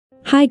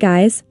Hi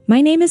guys, my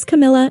name is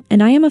Camilla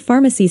and I am a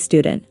pharmacy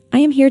student. I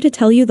am here to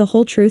tell you the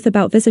whole truth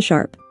about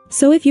Visisharp.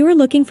 So if you are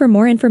looking for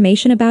more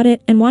information about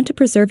it and want to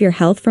preserve your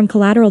health from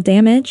collateral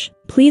damage,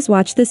 please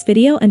watch this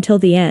video until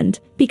the end,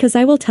 because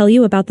I will tell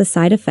you about the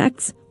side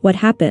effects, what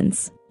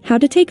happens, how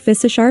to take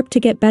Visisharp to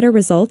get better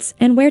results,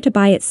 and where to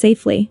buy it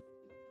safely.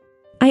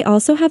 I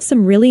also have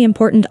some really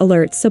important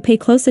alerts, so pay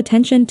close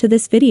attention to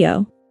this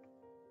video.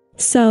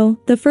 So,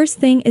 the first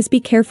thing is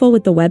be careful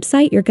with the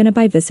website you're gonna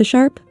buy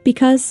Visisharp,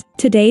 because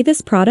today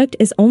this product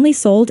is only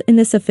sold in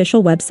this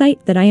official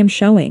website that I am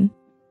showing.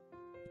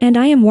 And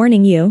I am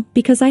warning you,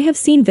 because I have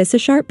seen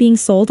Visisharp being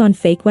sold on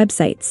fake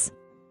websites.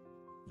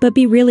 But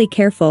be really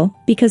careful,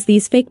 because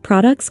these fake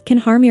products can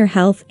harm your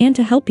health, and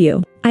to help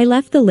you, I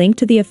left the link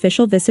to the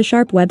official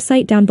Visisharp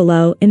website down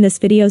below in this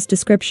video's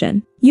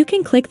description. You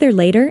can click there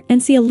later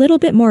and see a little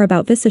bit more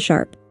about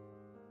Visisharp.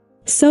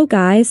 So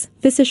guys,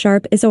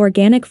 Visisharp is an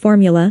organic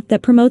formula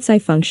that promotes eye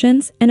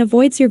functions and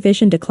avoids your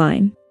vision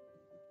decline.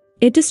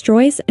 It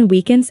destroys and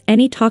weakens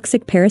any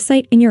toxic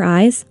parasite in your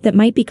eyes that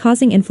might be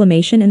causing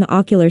inflammation in the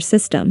ocular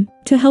system,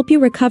 to help you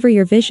recover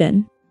your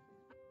vision.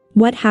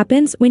 What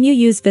happens when you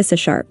use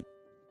Visisharp?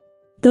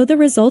 Though the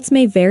results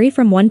may vary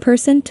from one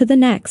person to the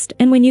next,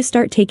 and when you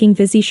start taking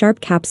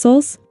Visisharp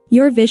capsules,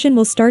 your vision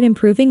will start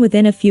improving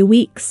within a few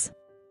weeks.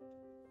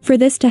 For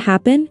this to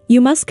happen,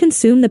 you must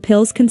consume the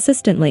pills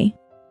consistently.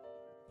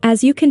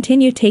 As you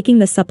continue taking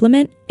the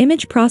supplement,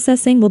 image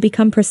processing will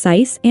become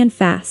precise and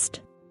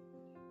fast.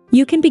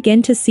 You can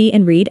begin to see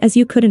and read as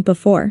you couldn't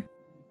before.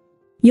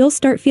 You'll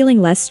start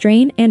feeling less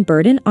strain and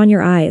burden on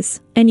your eyes,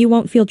 and you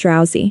won't feel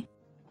drowsy.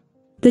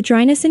 The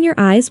dryness in your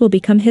eyes will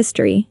become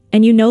history,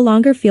 and you no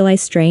longer feel eye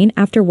strain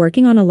after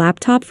working on a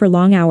laptop for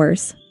long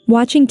hours,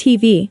 watching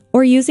TV,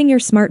 or using your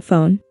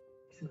smartphone.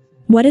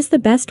 What is the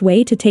best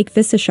way to take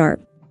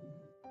Visisharp?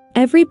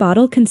 Every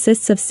bottle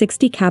consists of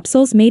 60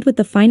 capsules made with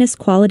the finest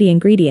quality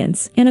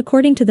ingredients, and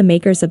according to the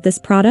makers of this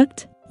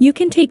product, you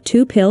can take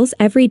 2 pills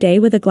every day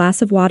with a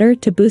glass of water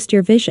to boost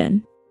your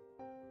vision.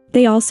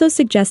 They also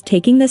suggest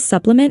taking this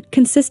supplement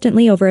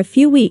consistently over a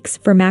few weeks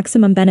for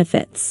maximum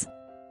benefits.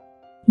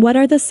 What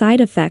are the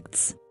side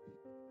effects?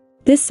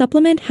 This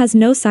supplement has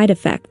no side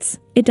effects.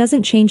 It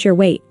doesn't change your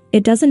weight,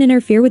 it doesn't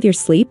interfere with your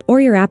sleep or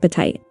your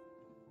appetite.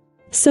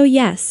 So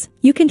yes,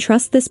 you can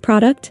trust this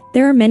product.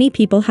 There are many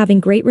people having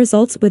great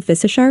results with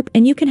Visisharp,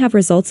 and you can have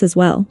results as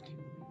well.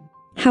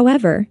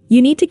 However,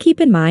 you need to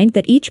keep in mind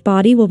that each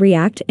body will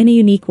react in a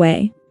unique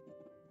way.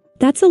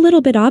 That's a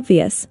little bit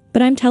obvious,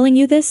 but I'm telling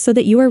you this so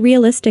that you are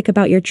realistic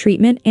about your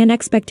treatment and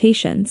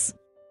expectations.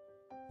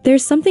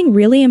 There's something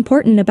really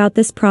important about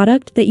this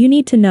product that you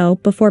need to know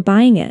before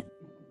buying it.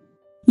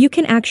 You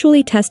can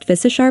actually test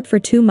Visisharp for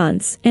 2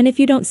 months, and if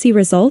you don't see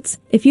results,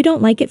 if you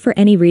don't like it for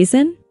any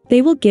reason,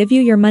 they will give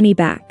you your money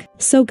back.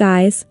 So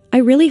guys, I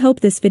really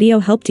hope this video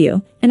helped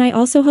you, and I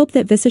also hope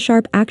that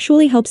Visisharp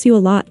actually helps you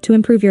a lot to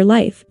improve your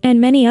life, and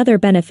many other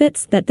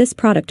benefits that this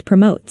product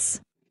promotes.